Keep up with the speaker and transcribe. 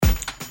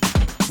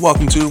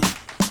Welcome to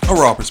A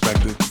Raw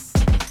Perspective,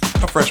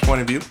 a fresh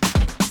point of view.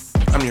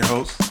 I'm your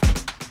host,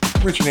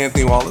 Richard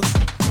Anthony Wallace.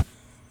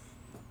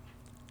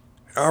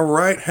 All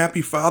right,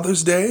 happy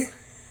Father's Day.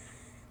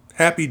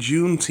 Happy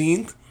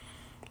Juneteenth.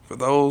 For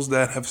those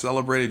that have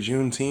celebrated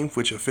Juneteenth,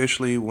 which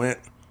officially went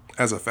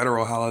as a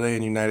federal holiday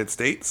in the United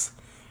States.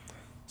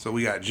 So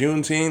we got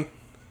Juneteenth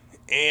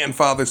and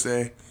Father's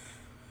Day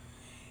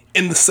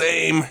in the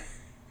same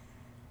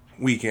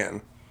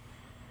weekend.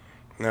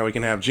 Now we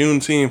can have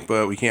Juneteenth,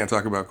 but we can't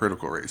talk about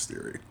critical race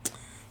theory.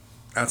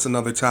 That's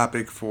another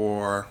topic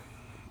for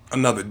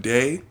another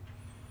day.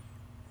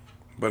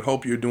 But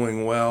hope you're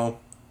doing well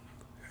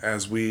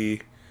as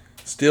we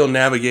still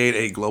navigate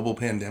a global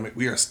pandemic.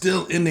 We are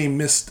still in the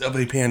midst of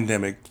a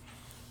pandemic.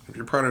 If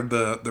you're part of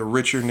the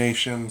richer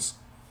nations,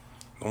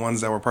 the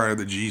ones that were part of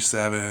the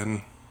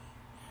G7,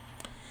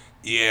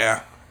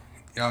 yeah,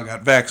 y'all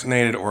got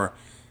vaccinated or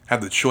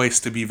have the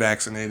choice to be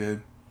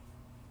vaccinated,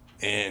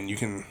 and you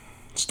can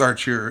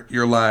start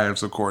your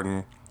lives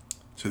according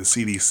to the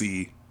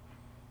CDC.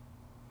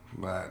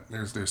 But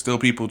there's still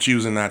people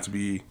choosing not to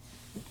be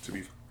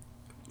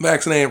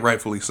vaccinated,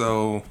 rightfully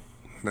so.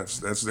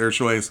 That's their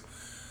choice.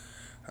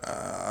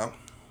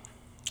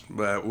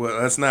 But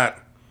let's not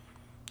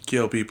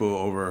kill people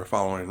over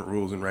following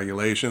rules and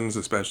regulations,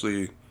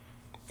 especially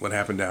what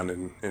happened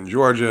down in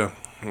Georgia,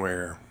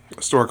 where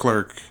a store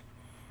clerk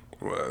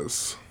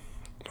was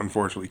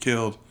unfortunately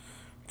killed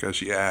because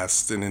she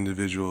asked an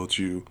individual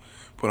to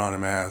put on a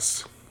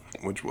mask,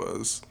 which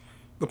was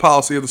the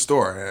policy of the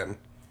store, and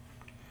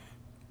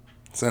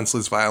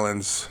senseless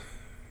violence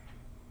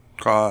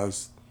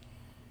caused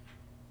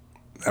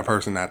that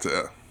person not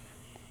to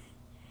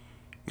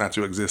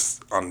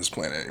exist on this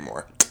planet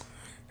anymore.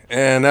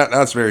 And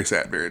that's very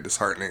sad, very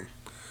disheartening.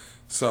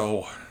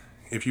 So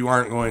if you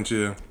aren't going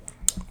to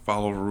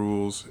follow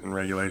rules and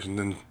regulations,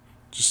 then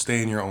just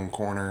stay in your own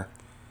corner.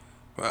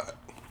 But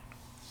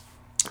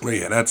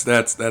yeah, that's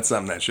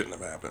something that shouldn't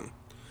have happened.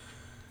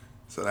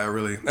 So that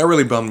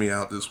really bummed me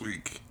out this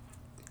week.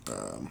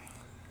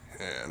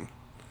 And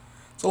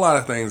it's a lot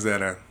of things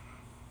that are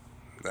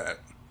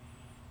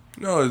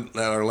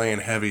laying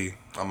heavy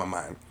on my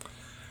mind,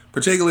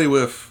 particularly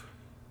with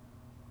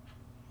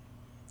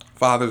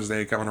Father's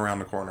Day coming around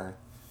the corner,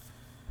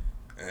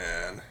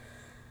 and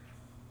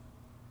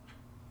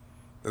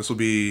this will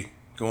be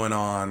going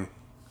on.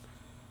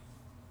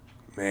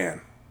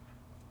 Man,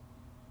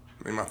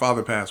 I mean, my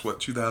father passed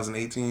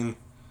 2018.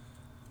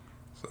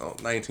 So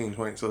 19,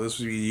 20. So this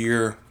would be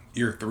year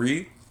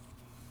 3.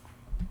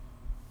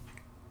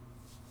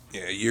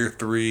 Yeah, year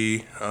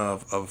 3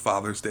 of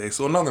Father's Day.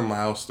 So another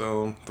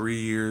milestone. 3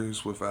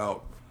 years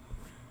without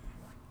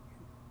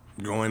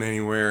going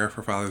anywhere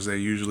for Father's Day.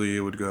 Usually it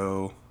would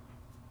go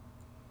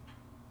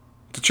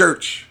to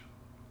church.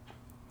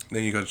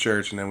 Then you go to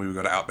church, and then we would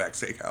go to Outback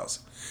Steakhouse.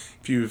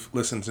 If you've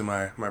listened to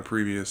my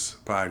previous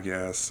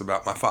podcasts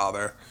about my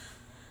father,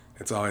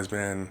 it's always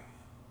been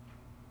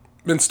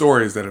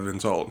stories that have been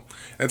told.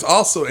 And it's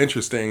also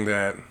interesting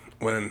that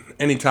when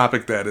any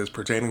topic that is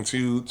pertaining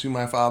to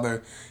my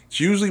father, it's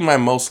usually my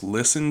most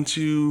listened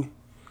to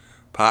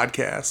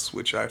podcasts,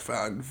 which I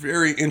found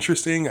very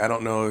interesting. I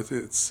don't know if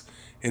it's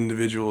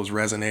individuals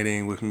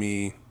resonating with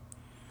me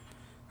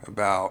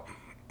about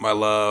my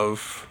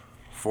love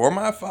for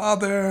my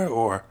father,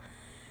 or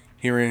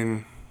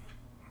hearing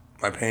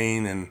my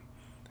pain and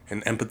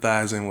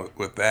empathizing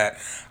with that.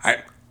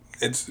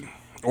 It's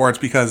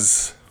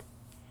because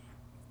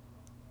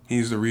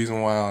he's the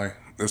reason why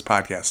this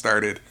podcast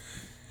started.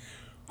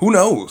 Who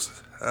knows?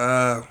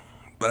 But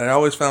I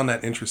always found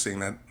that interesting,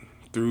 that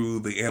through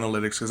the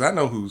analytics, because I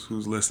know who's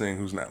listening,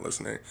 who's not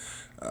listening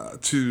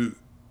to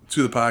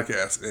the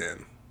podcast,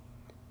 and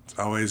it's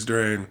always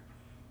during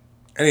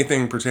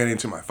anything pertaining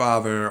to my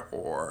father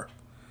or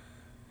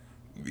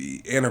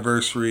the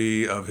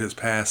anniversary of his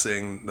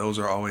passing. Those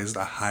are always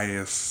the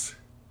highest,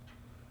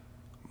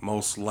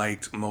 most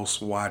liked,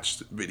 most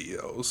watched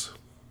videos.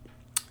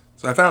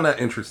 So I found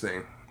that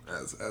interesting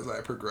as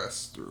I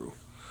progressed through.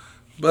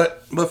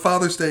 But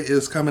Father's Day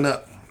is coming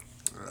up,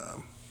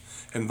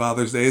 and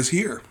Father's Day is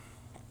here.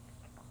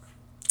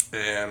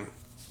 And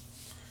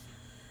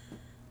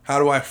how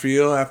do I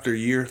feel after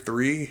year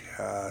 3?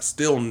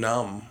 Still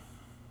numb.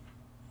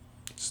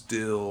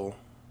 Still,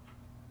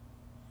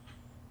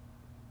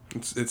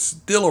 it's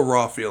still a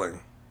raw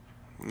feeling.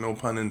 No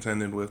pun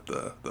intended with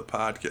the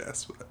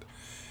podcast, but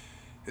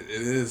it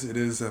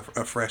is a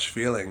fresh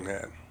feeling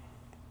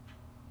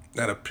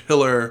that a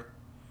pillar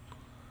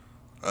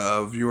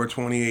of your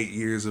 28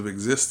 years of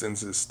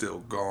existence is still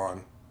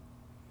gone.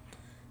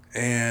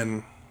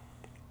 And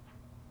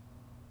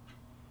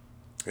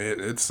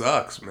it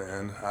sucks,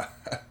 man.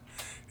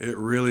 It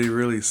really,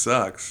 really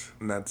sucks.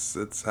 And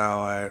that's how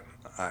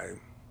I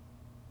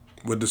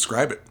would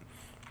describe it.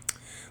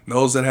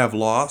 Those that have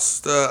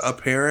lost a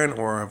parent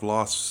or have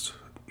lost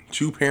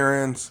 2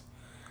 parents,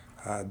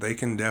 they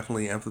can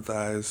definitely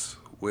empathize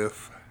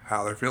with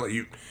how they're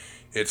feeling.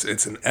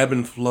 It's an ebb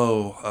and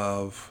flow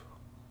of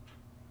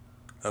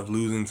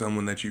losing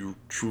someone that you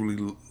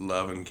truly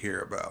love and care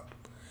about.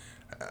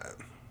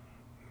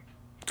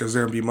 Because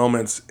there'll be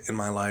moments in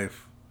my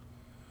life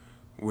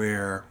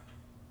where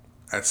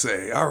I'd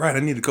say, all right, I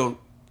need to go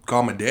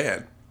call my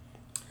dad.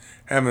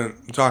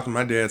 Haven't talked to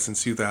my dad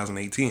since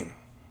 2018.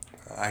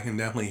 I can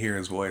definitely hear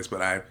his voice,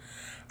 but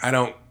I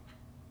don't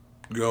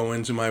go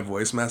into my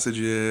voice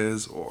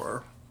messages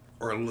or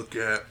look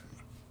at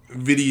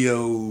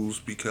videos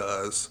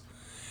because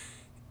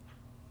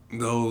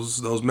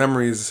those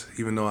memories,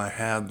 even though I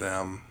had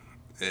them,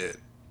 it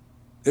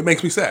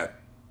makes me sad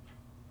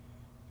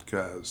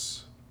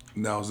because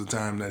that was the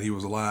time that he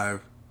was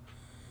alive,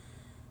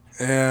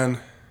 and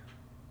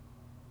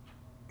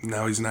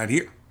now he's not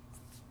here.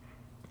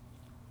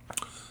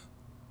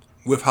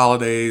 With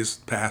holidays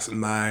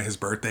passing by, his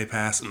birthday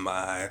passing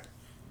by,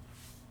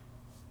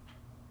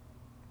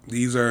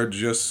 these are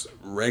just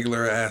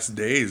regular ass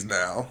days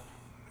now.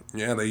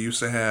 Yeah, they used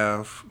to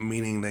have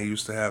meaning, they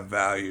used to have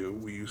value.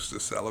 We used to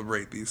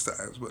celebrate these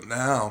times, but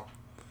now,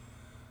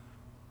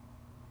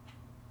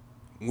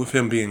 with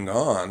him being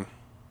gone,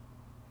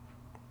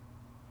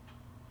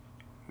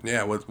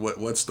 yeah,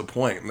 what's the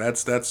point?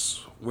 That's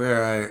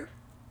where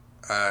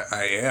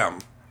I am,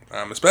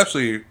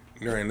 especially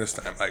during this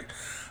time. Like,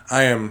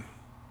 I am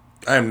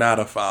I am not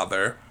a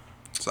father,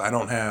 so I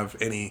don't have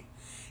any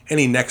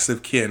next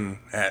of kin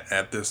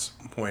at this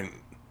point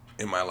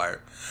in my life.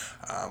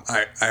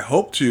 I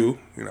hope to,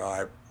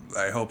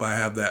 I hope I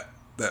have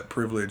that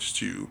privilege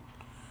to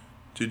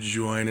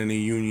join in a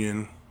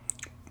union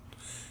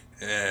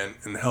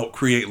and help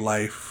create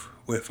life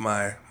with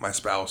my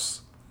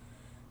spouse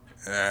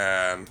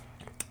and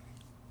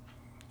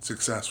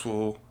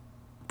successful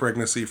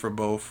pregnancy for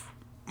both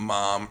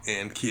mom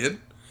and kid.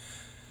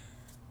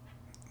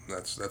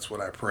 That's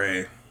what I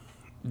pray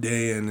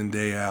day in and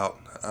day out,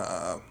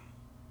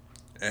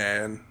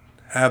 and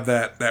have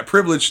that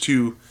privilege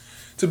to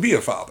be a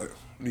father.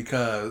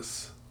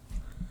 Because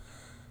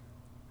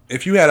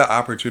if you had an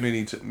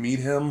opportunity to meet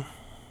him,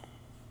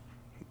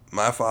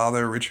 my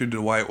father, Richard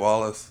Dwight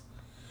Wallace,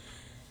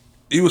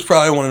 he was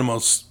probably one of the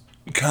most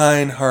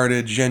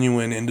kind-hearted,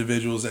 genuine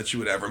individuals that you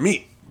would ever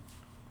meet.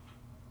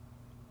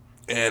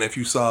 And if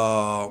you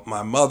saw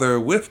my mother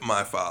with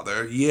my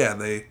father, yeah,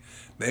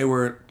 they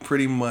were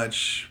pretty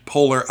much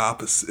polar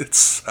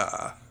opposites.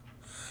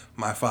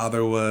 My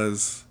father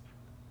was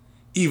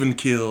even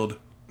keeled,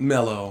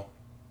 mellow,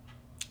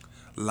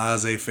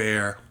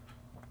 laissez-faire,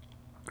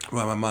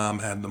 while my mom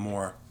had the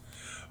more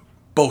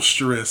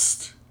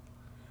boisterous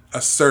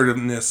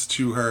assertiveness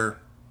to her,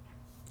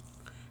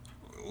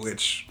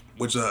 which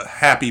was a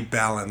happy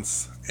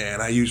balance.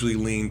 And I usually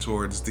lean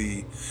towards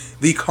the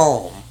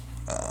calm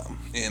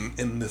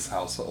in this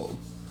household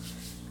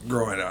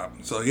growing up.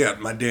 So yeah,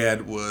 my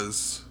dad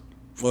was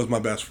my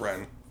best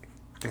friend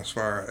as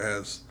far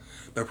as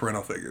the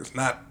parental figures.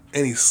 Not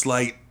any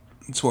slight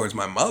towards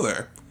my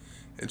mother.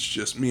 It's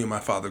just me and my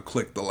father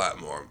clicked a lot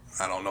more.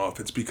 I don't know if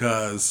it's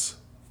because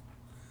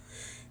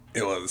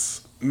it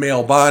was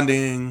male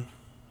bonding.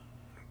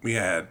 We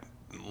had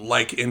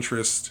like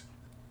interest.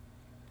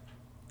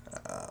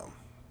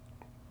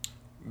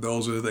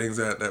 Those are the things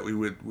that we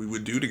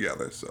would do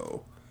together.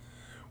 So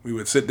we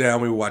would sit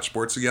down, we would watch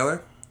sports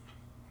together.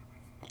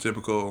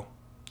 Typical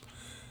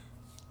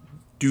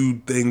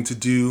dude thing to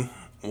do.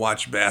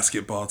 Watch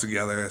basketball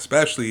together,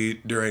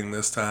 especially during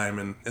this time.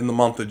 And in the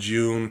month of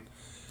June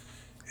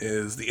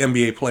is the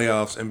NBA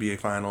playoffs, NBA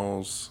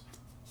finals.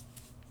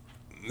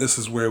 This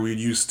is where we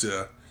used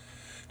to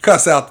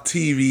cuss out the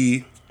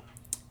TV.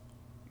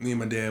 Me and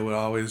my dad would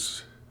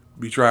always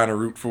be trying to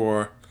root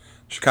for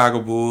Chicago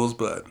Bulls,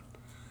 but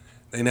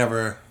they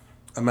never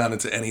amounted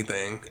to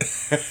anything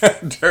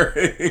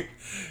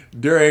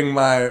during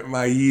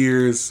my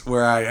years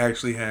where I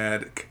actually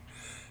had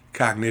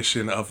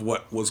cognition of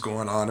what was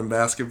going on in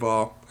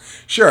basketball.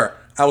 Sure,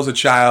 I was a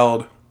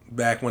child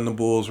back when the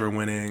Bulls were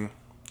winning,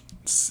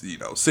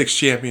 6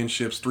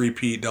 championships,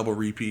 three-peat, double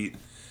repeat.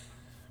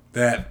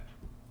 That,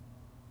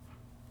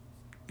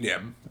 yeah,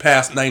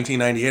 past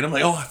 1998, I'm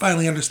like, oh, I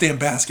finally understand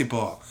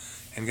basketball,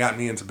 and got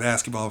me into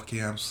basketball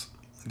camps.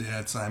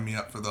 Dad signed me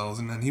up for those,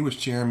 and then he was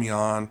cheering me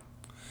on.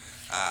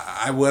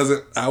 I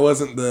wasn't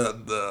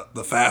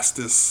the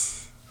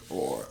fastest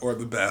or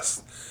the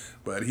best,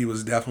 but he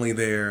was definitely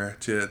there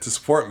to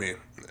support me,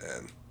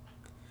 and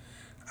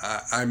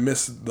I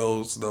miss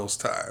those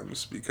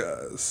times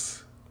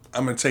because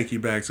I'm gonna take you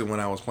back to when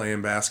I was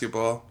playing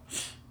basketball,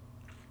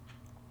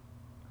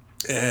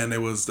 and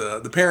it was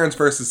the parents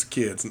versus the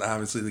kids, and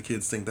obviously the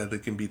kids think that they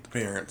can beat the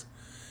parents.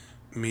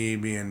 Me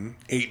being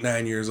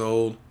 8-9 years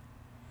old,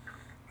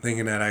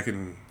 thinking that I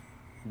can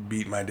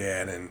beat my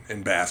dad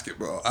in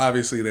basketball.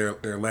 Obviously,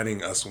 they're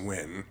letting us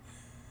win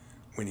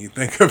when you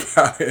think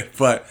about it,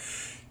 but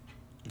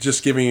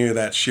just giving you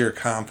that sheer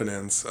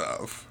confidence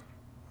of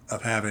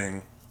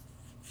having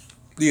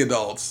the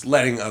adults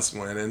letting us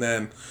win, and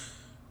then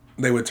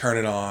they would turn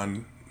it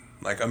on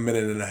like a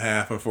minute and a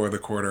half before the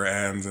quarter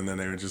ends, and then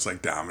they would just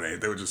like dominate.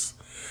 They would just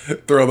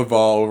throw the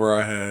ball over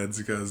our heads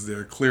because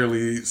they're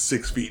clearly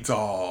 6 feet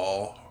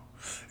tall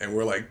and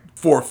we're like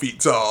 4 feet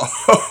tall.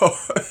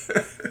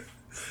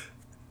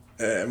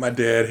 And my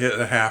dad hit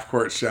a half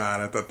court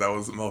shot. I thought that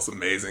was the most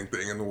amazing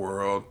thing in the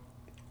world.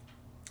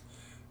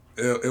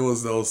 It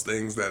was those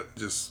things that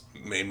just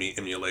made me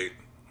emulate.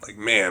 Like,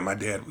 man, my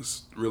dad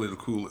was really the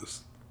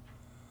coolest.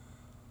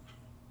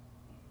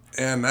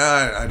 And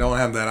now I don't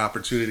have that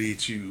opportunity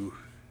to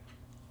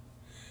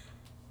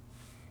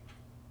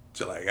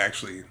like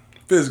actually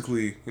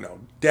physically,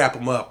 dap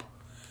him up.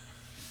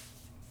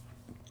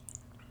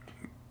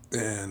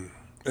 And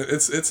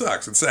it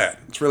sucks. It's sad.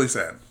 It's really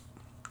sad.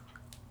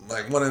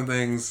 Like, one of the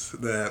things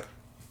that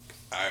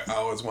I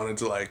always wanted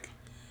to like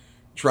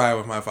try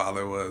with my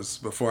father was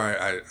before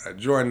I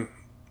joined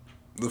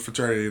the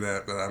fraternity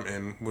that I'm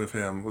in with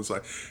him was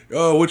like,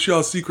 oh, what's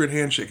y'all's secret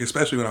handshake?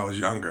 Especially when I was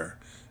younger.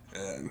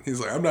 And he's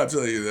like, I'm not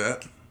telling you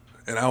that.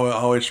 And I would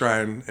always try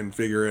and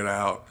figure it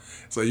out.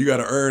 So you got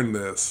to earn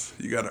this.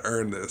 You got to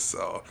earn this.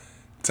 So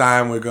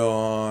time would go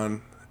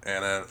on,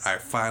 and I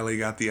finally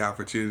got the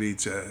opportunity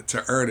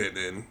to earn it.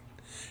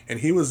 And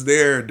he was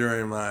there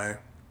during my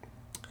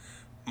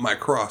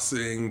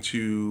crossing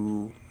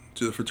to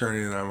the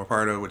fraternity that I'm a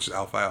part of, which is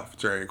Alpha Alpha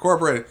Fraternity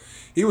Incorporated.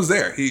 He was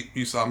there.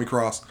 He saw me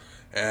cross,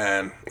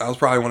 and that was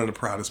probably one of the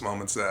proudest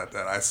moments that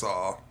I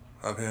saw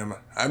of him.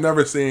 I've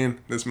never seen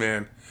this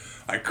man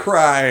like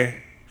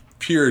cry,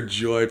 pure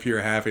joy,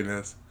 pure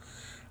happiness.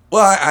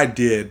 Well, I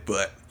did,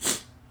 but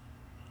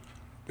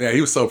yeah,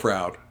 he was so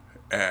proud,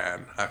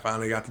 and I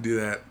finally got to do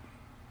that.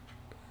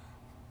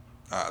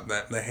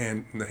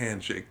 The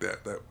handshake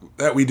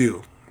that we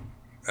do.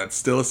 That's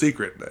still a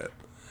secret that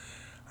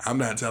I'm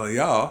not telling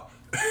y'all.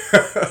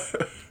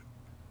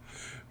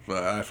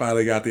 But I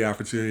finally got the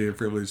opportunity and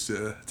privilege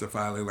to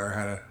finally learn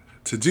how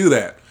to do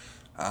that.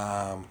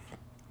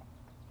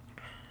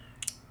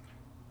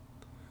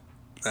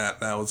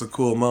 That was a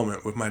cool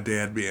moment with my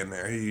dad being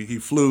there. He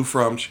flew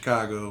from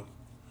Chicago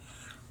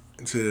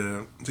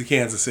to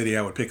Kansas City.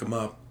 I would pick him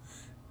up,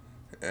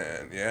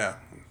 and yeah,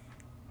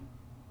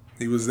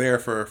 he was there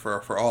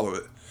for all of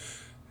it.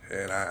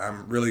 And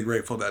I'm really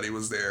grateful that he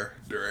was there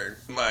during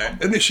my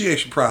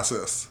initiation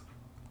process.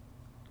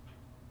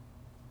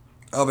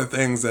 Other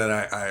things that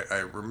I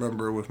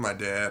remember with my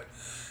dad.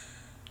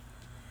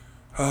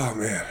 Oh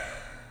man,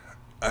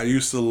 I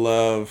used to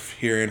love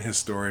hearing his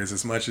stories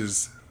as much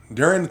as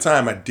during the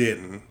time I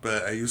didn't,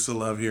 but I used to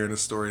love hearing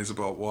his stories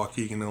about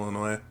Waukegan,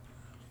 Illinois.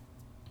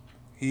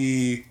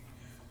 He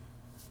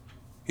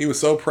was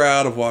so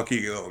proud of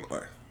Waukegan,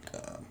 Illinois.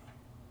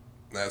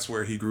 That's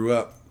where he grew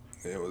up.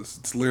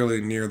 It's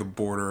literally near the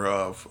border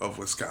of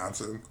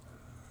Wisconsin.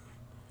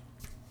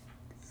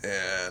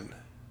 And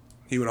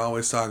he would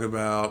always talk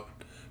about,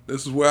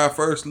 this is where I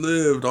first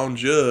lived on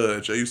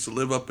Judge. I used to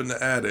live up in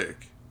the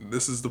attic.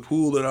 This is the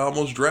pool that I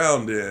almost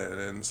drowned in,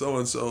 and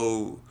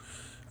so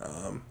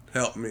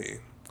helped me.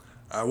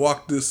 I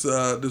walked this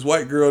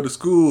white girl to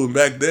school, and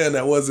back then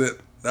that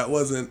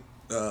wasn't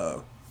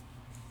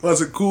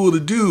cool to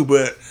do,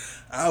 but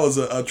I was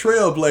a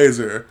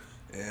trailblazer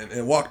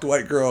and walked the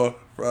white girl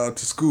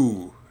to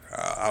school.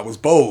 I was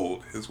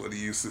bold, is what he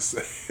used to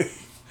say.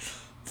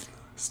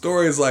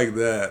 Stories like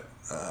that.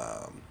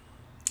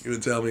 He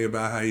would tell me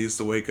about how he used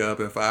to wake up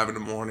at 5 in the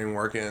morning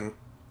working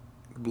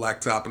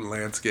blacktop and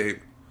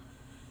landscape.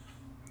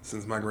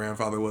 Since my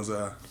grandfather was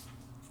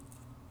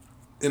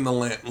in the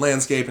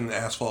landscape and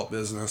asphalt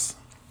business,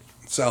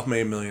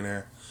 self-made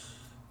millionaire,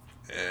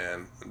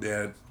 and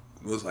Dad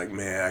was like,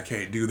 man, I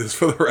can't do this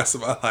for the rest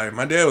of my life.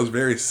 My dad was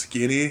very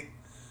skinny,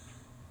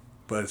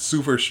 but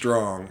super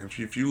strong.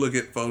 If you look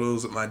at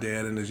photos of my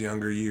dad in his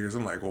younger years,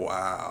 I'm like,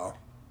 wow.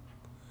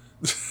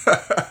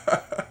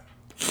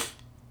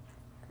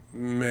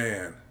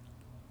 Man.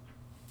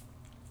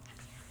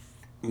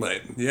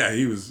 But yeah,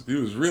 he was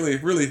really,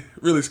 really,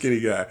 really skinny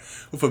guy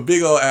with a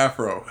big old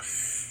afro.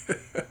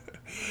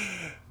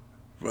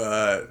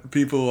 But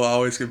people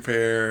always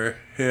compare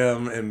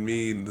him and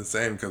me the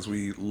same because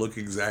we look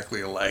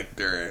exactly alike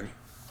during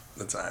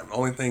the time. The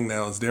only thing that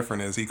was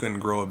different is he couldn't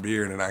grow a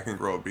beard and I can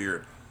grow a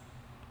beard.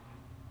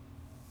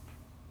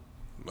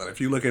 But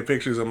if you look at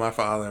pictures of my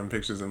father and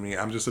pictures of me,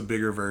 I'm just a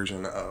bigger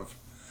version of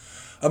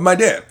my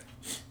dad.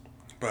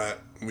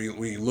 But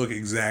we look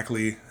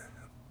exactly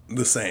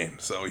the same.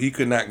 So he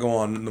could not go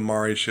on the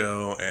Maury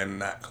show and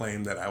not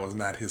claim that I was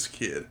not his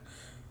kid.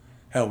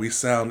 Hell, we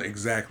sound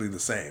exactly the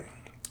same.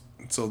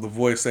 So the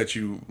voice that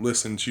you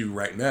listen to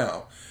right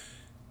now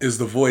is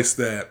the voice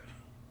that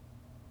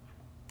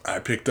I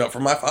picked up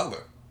from my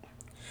father.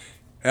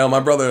 Hell, my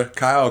brother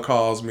Kyle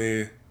calls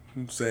me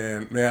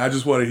saying, man, I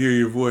just want to hear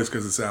your voice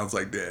because it sounds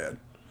like Dad.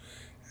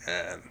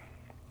 And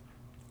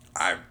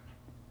I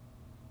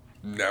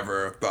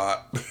never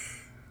thought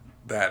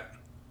that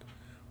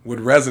would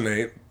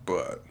resonate,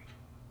 but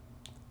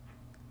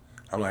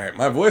I'm like,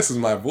 my voice is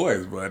my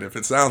voice, but if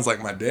it sounds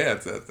like my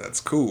dad's,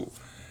 that's cool.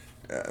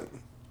 And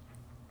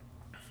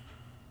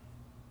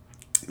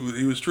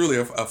he was truly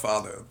a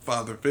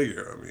father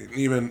figure. I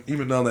mean,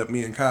 even though that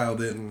me and Kyle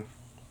didn't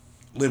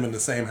live in the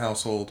same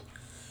household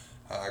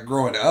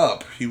growing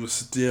up, he would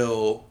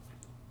still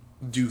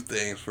do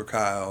things for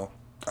Kyle.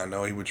 I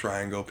know he would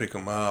try and go pick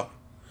him up.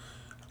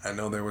 I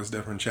know there was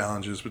different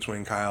challenges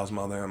between Kyle's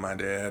mother and my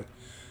dad,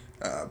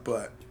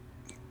 but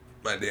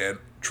my dad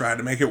tried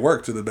to make it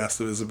work to the best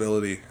of his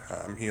ability.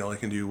 He only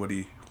can do what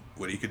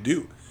he could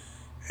do,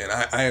 and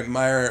I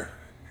admire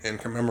and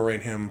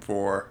commemorate him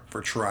for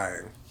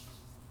trying.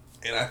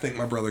 And I think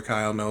my brother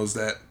Kyle knows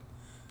that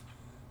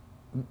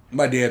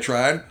my dad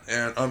tried,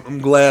 and I'm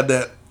glad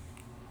that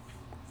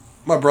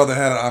my brother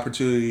had an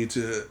opportunity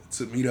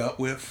to meet up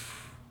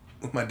with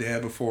my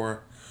dad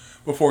before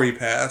he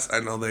passed. I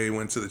know they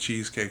went to the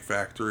Cheesecake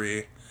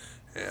Factory,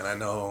 and I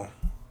know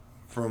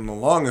from the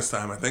longest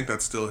time, I think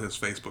that's still his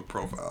Facebook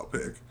profile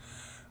pic,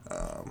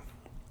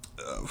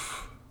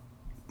 of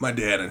my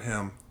dad and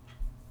him.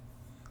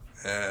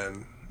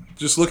 And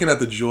just looking at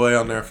the joy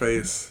on their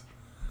face,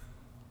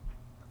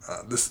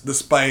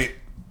 despite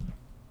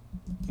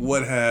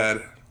what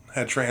had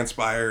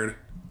transpired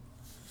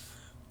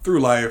through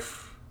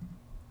life,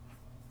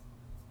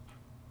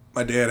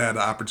 my dad had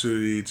the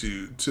opportunity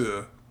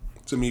to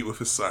meet with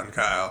his son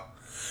Kyle.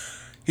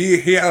 He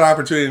had an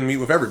opportunity to meet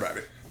with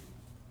everybody,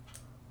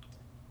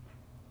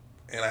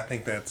 and I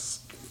think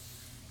that's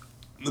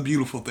the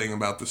beautiful thing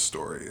about this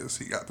story is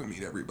he got to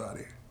meet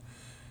everybody.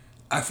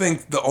 I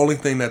think the only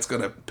thing that's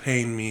gonna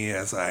pain me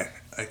as I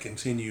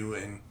continue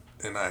and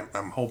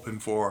I'm hoping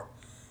for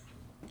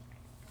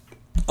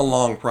a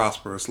long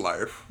prosperous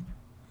life,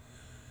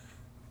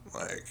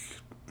 like,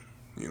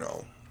 you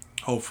know,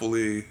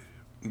 hopefully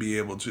be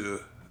able to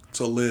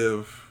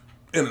live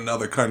in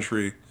another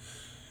country,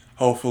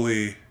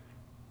 hopefully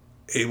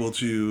able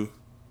to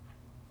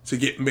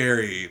get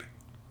married,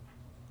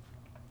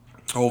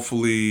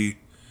 hopefully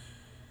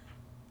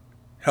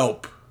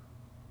help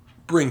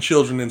bring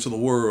children into the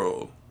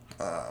world,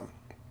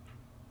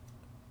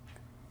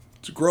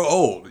 to grow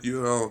old.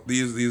 You know,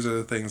 these are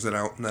the things that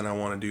I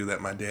want to do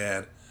that my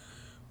dad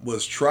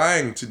was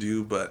trying to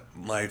do, but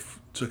life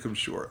took him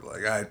short.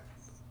 Like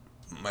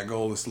my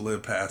goal is to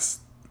live past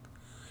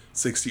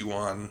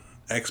 61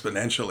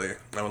 exponentially.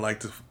 I would like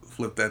to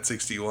flip that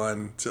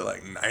 61 to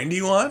like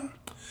 91,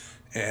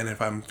 and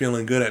if I'm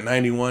feeling good at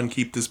 91,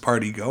 keep this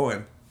party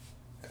going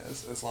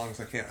as long as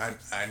I can.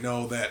 I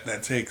know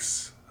that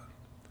takes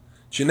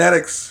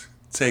genetics,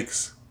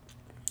 takes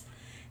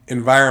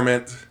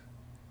environment.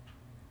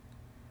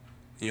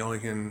 You only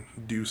can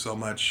do so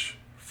much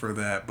for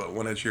that, but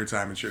when it's your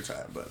time, it's your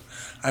time. But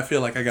I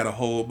feel like I got a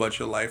whole bunch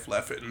of life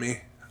left in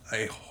me.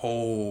 A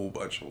whole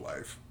bunch of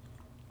life.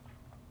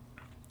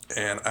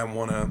 And I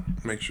want to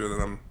make sure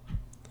that I'm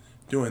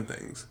doing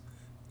things.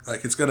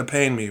 Like, it's going to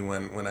pain me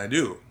when I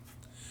do.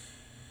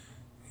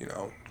 You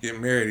know,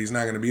 getting married, he's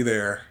not going to be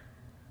there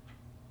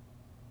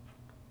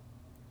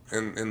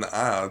in the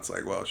aisle. It's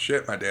like, well,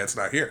 shit, my dad's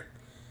not here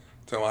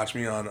to watch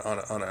me on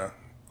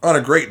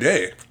a great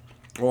day.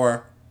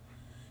 Or,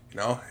 you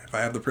know, if I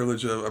have the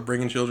privilege of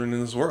bringing children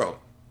in this world,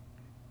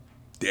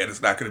 dad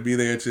is not going to be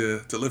there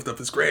to lift up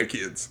his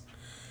grandkids.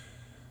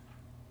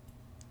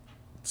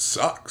 It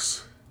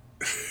sucks.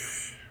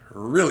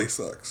 Really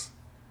sucks.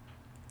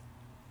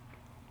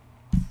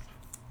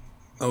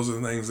 Those are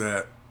the things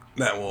that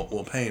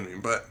will pain me.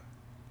 But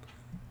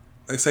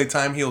they say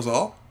time heals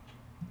all.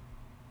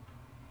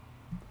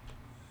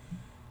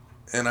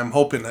 And I'm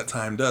hoping that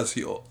time does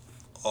heal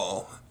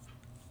all.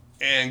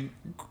 And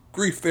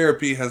grief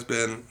therapy has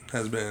been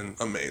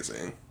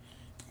amazing.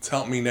 It's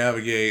helped me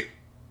navigate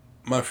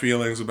my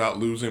feelings about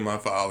losing my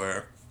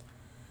father.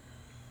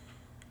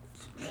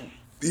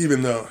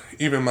 Even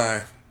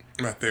my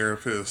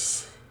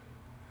therapist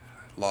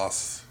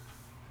lost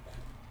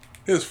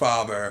his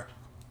father,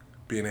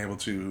 being able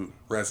to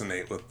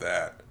resonate with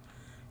that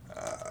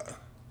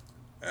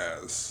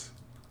as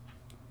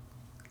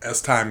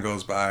time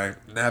goes by,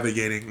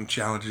 navigating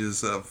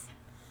challenges of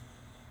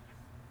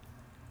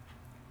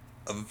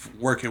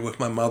working with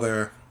my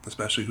mother,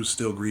 especially who's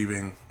still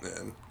grieving,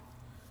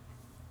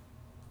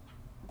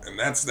 and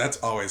that's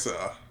always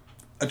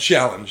a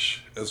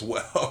challenge as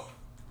well.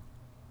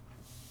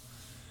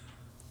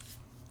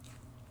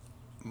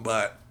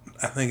 But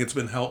I think it's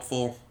been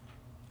helpful.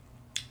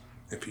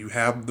 If you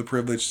have the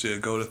privilege to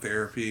go to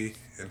therapy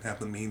and have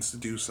the means to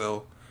do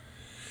so,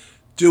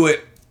 do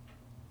it.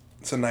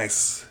 It's a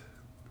nice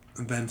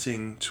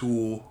venting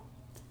tool.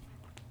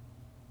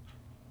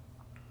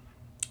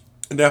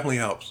 It definitely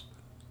helps.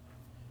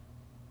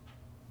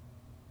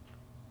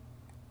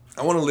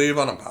 I want to leave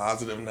on a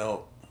positive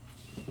note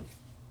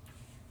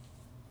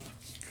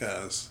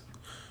because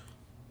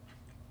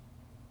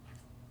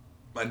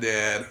my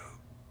dad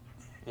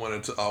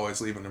wanted to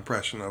always leave an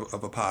impression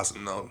of a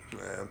positive note.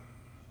 And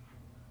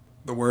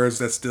the words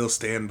that still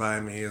stand by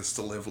me is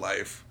to live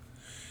life.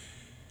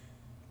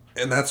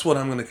 And that's what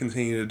I'm going to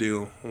continue to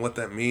do. And what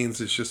that means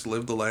is just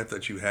live the life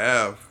that you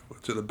have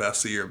to the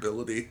best of your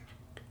ability.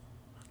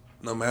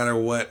 No matter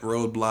what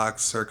roadblocks,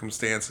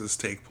 circumstances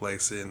take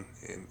place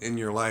in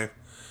your life,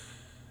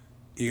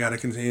 you got to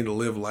continue to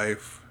live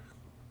life.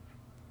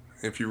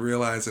 If you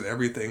realize that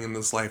everything in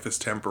this life is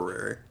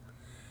temporary,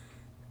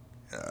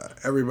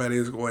 everybody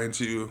is going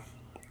to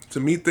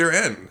meet their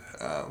end.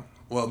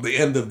 the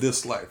end of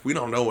this life. We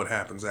don't know what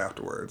happens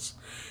afterwards.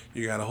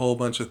 You got a whole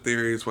bunch of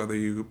theories, whether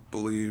you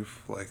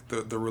believe like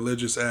the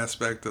religious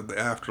aspect of the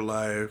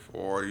afterlife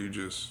or you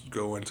just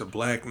go into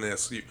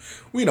blackness.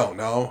 We don't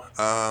know.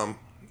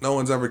 No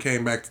one's ever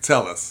came back to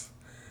tell us.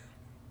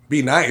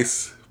 Be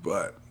nice,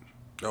 but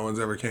no one's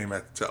ever came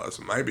back to tell us.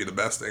 It might be the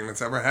best thing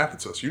that's ever happened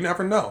to us. You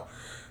never know.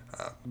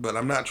 But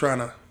I'm not trying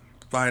to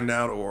find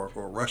out or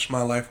rush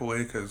my life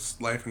away, because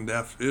life and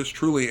death is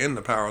truly in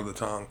the power of the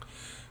tongue.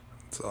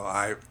 So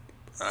I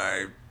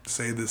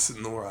say this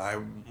in the way I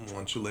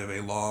want to live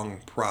a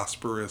long,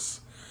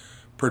 prosperous,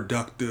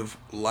 productive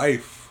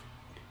life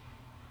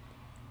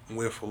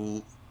with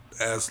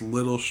as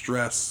little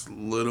stress,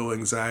 little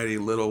anxiety,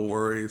 little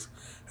worries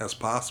as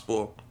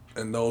possible.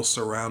 And those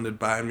surrounded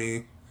by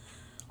me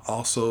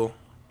also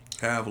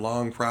have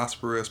long,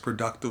 prosperous,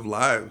 productive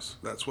lives.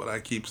 That's what I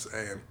keep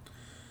saying.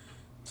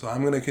 So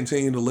I'm going to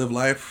continue to live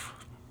life.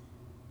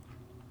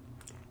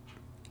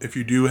 If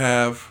you do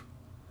have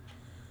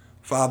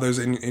fathers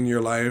in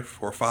your life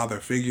or father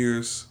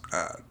figures,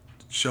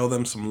 show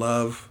them some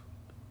love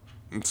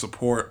and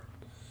support,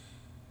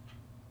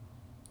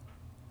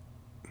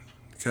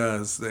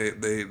 because they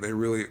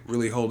really,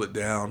 really hold it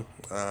down.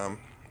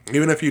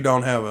 Even if you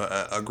don't have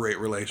a great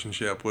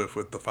relationship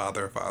with the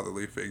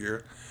fatherly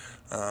figure.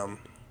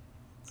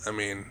 I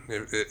mean,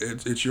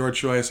 it's your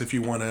choice if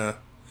you want to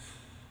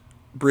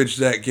bridge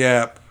that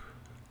gap.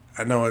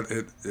 I know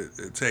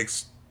it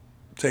takes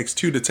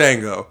two to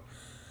tango.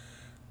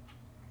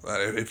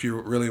 But if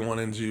you're really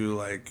wanting to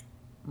like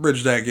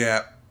bridge that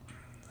gap,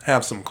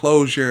 have some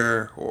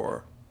closure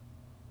or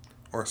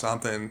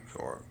something,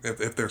 or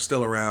if they're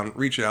still around,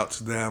 reach out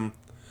to them.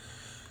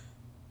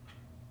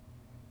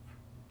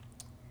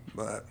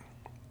 But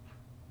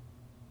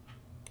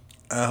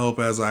I hope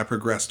as I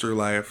progress through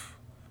life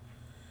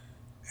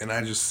and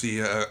I just see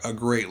a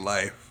great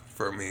life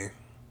for me.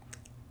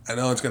 I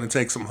know it's going to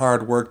take some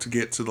hard work to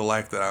get to the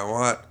life that I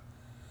want.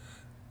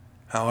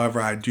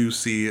 However, I do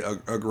see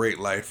a great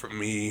life for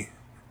me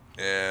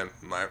and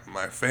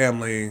my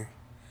family,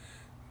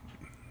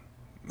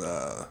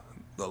 the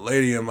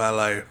lady in my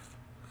life,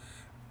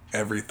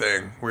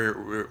 everything.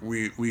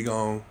 We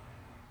gonna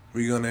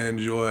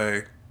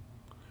enjoy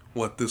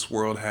what this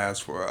world has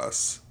for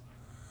us.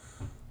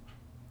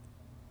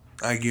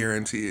 I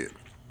guarantee it.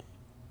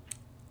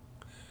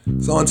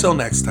 So until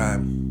next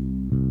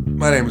time,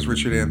 my name is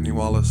Richard Anthony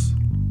Wallace.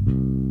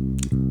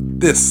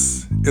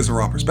 This is A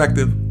Raw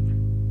Perspective.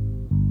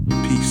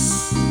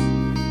 Peace.